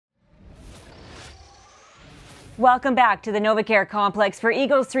Welcome back to the NovaCare Complex for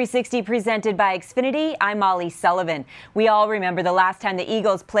Eagles 360 presented by Xfinity. I'm Molly Sullivan. We all remember the last time the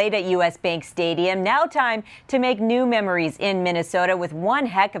Eagles played at US Bank Stadium. Now time to make new memories in Minnesota with one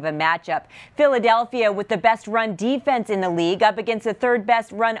heck of a matchup. Philadelphia with the best run defense in the league up against the third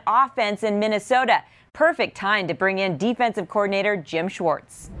best run offense in Minnesota. Perfect time to bring in defensive coordinator Jim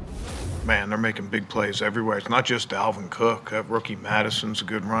Schwartz. Man, they're making big plays everywhere. It's not just Dalvin Cook. That rookie Madison's a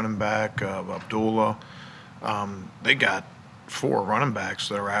good running back. Abdullah. They got 4 running backs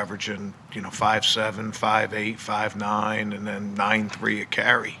that are averaging, 5'7", 5'8", 5'9", and then 9'3" a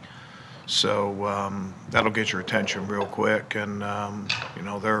carry. So that'll get your attention real quick. And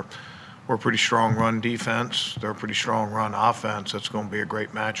we're a pretty strong run defense. They're a pretty strong run offense. That's going to be a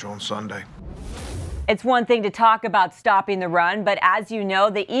great match on Sunday. It's one thing to talk about stopping the run, but as you know,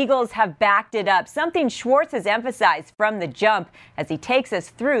 the Eagles have backed it up, something Schwartz has emphasized from the jump as he takes us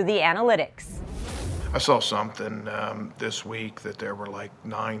through the analytics. I saw something this week that there were like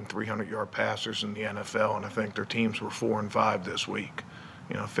 9 300-yard passers in the NFL, and I think their teams were 4 and 5 this week.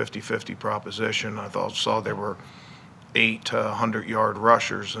 50-50 proposition. I saw there were 8 100-yard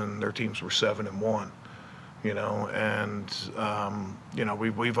rushers, and their teams were 7 and 1.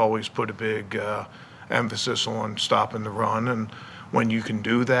 We've always put a big emphasis on stopping the run, and when you can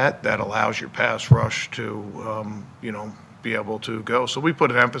do that, that allows your pass rush to be able to go. So we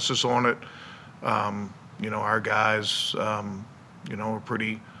put an emphasis on it. Our guys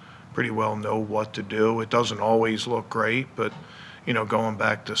pretty well know what to do. It doesn't always look great, but going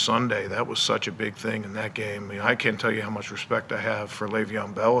back to Sunday, that was such a big thing in that game. I can't tell you how much respect I have for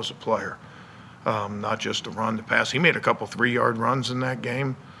Le'Veon Bell as a player. Not just to run, the pass. He made a couple 3-yard runs in that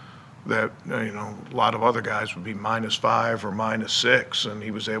game that, a lot of other guys would be -5 or -6, and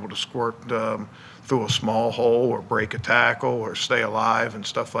he was able to squirt through a small hole or break a tackle or stay alive and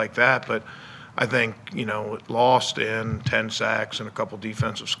stuff like that. But I think, it lost in 10 sacks and a couple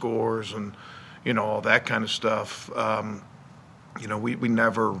defensive scores and, all that kind of stuff. We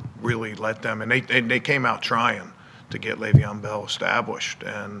never really let them, and they came out trying to get Le'Veon Bell established,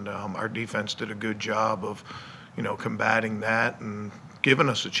 and our defense did a good job of, combating that and giving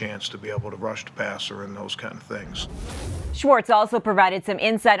us a chance to be able to rush the passer and those kind of things. Schwartz also provided some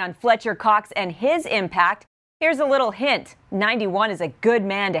insight on Fletcher Cox and his impact. Here's a little hint. 91 is a good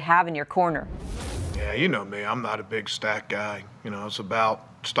man to have in your corner. Yeah, you know me. I'm not a big stat guy. It's about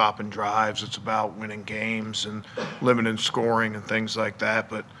stopping drives. It's about winning games and limiting scoring and things like that.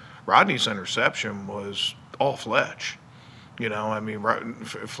 But Rodney's interception was all Fletch.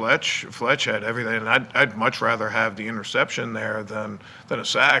 Fletch had everything, and I'd much rather have the interception there than a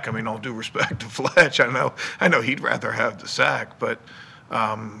sack. All due respect to Fletch, I know he'd rather have the sack, but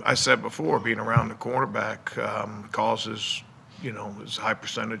I said before, being around the quarterback causes, is a high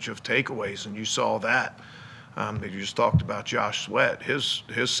percentage of takeaways, and you saw that. You just talked about Josh Sweat. His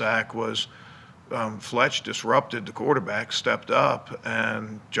sack was Fletch disrupted the quarterback, stepped up,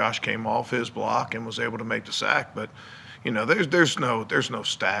 and Josh came off his block and was able to make the sack. But there's no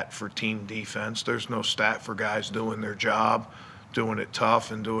stat for team defense. There's no stat for guys doing their job, doing it tough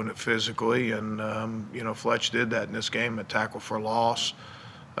and doing it physically. And Fletch did that in this game, a tackle for loss.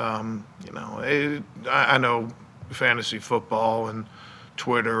 I know fantasy football and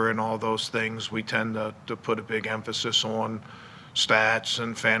Twitter and all those things, we tend to put a big emphasis on stats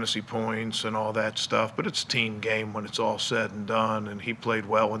and fantasy points and all that stuff, but it's a team game when it's all said and done, and he played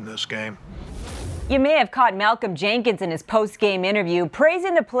well in this game. You may have caught Malcolm Jenkins in his post-game interview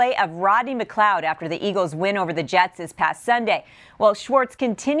praising the play of Rodney McLeod after the Eagles' win over the Jets this past Sunday. Well, Schwartz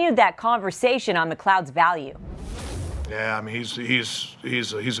continued that conversation on McLeod's value. Yeah, he's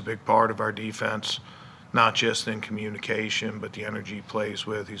a big part of our defense, not just in communication, but the energy he plays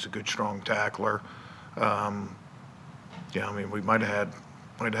with. He's a good, strong tackler. We might have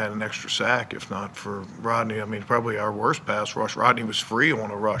had an extra sack if not for Rodney. Probably our worst pass rush. Rodney was free on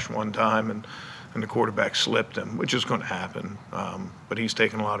a rush one time, and the quarterback slipped him, which is going to happen. But he's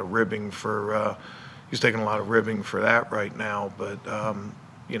taking a lot of ribbing for that right now. But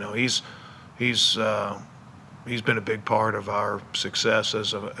he's been a big part of our success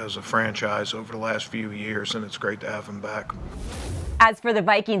as a franchise over the last few years, and it's great to have him back. As for the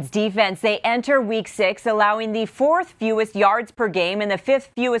Vikings defense, they enter Week 6 allowing the 4th fewest yards per game and the 5th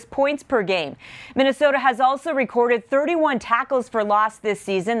fewest points per game. Minnesota has also recorded 31 tackles for loss this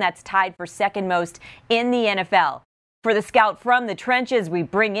season. That's tied for second most in the NFL. For the scout from the trenches, we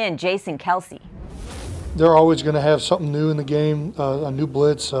bring in Jason Kelsey. They're always going to have something new in the game, a new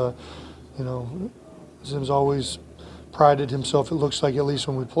blitz. Zim's always prided himself, it looks like, at least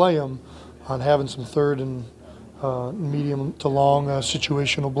when we play him, on having some third and medium to long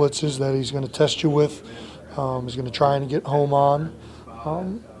situational blitzes that he's going to test you with. He's going to try and get home on.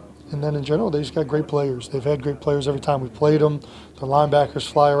 And then in general, they just got great players. They've had great players every time we played them. Their linebackers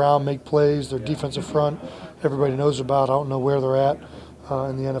fly around, make plays. Their defensive front, everybody knows about. I don't know where they're at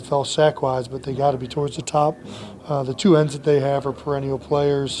in the NFL sack-wise, but they got to be towards the top. The two ends that they have are perennial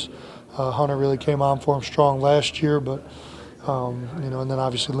players. Hunter really came on for them strong last year, but and then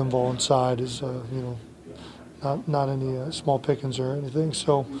obviously Linval inside is not any small pickings or anything.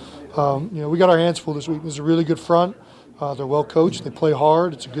 So we got our hands full this week. This is a really good front. They're well coached. They play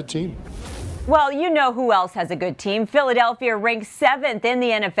hard. It's a good team. Well, you know who else has a good team. Philadelphia ranks 7th in the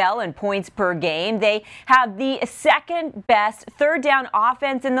NFL in points per game. They have the second best third down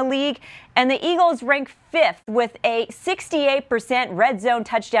offense in the league, and the Eagles rank 5th with a 68% red zone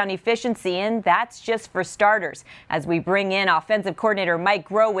touchdown efficiency, and that's just for starters. As we bring in offensive coordinator Mike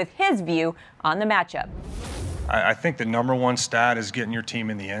Groh with his view on the matchup. I think the number one stat is getting your team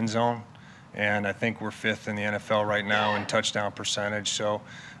in the end zone. And I think we're 5th in the NFL right now in touchdown percentage. So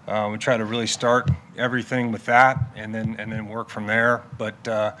we try to really start everything with that and then work from there.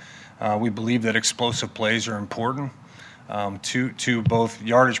 But we believe that explosive plays are important to both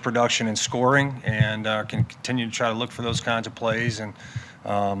yardage production and scoring, and can continue to try to look for those kinds of plays. And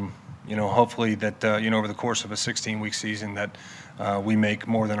hopefully that over the course of a 16-week season that we make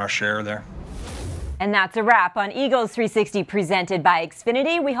more than our share there. And that's a wrap on Eagles 360 presented by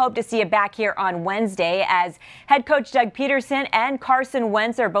Xfinity. We hope to see you back here on Wednesday as head coach Doug Peterson and Carson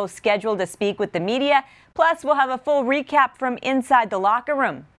Wentz are both scheduled to speak with the media. Plus, we'll have a full recap from inside the locker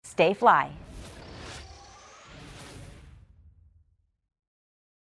room. Stay fly.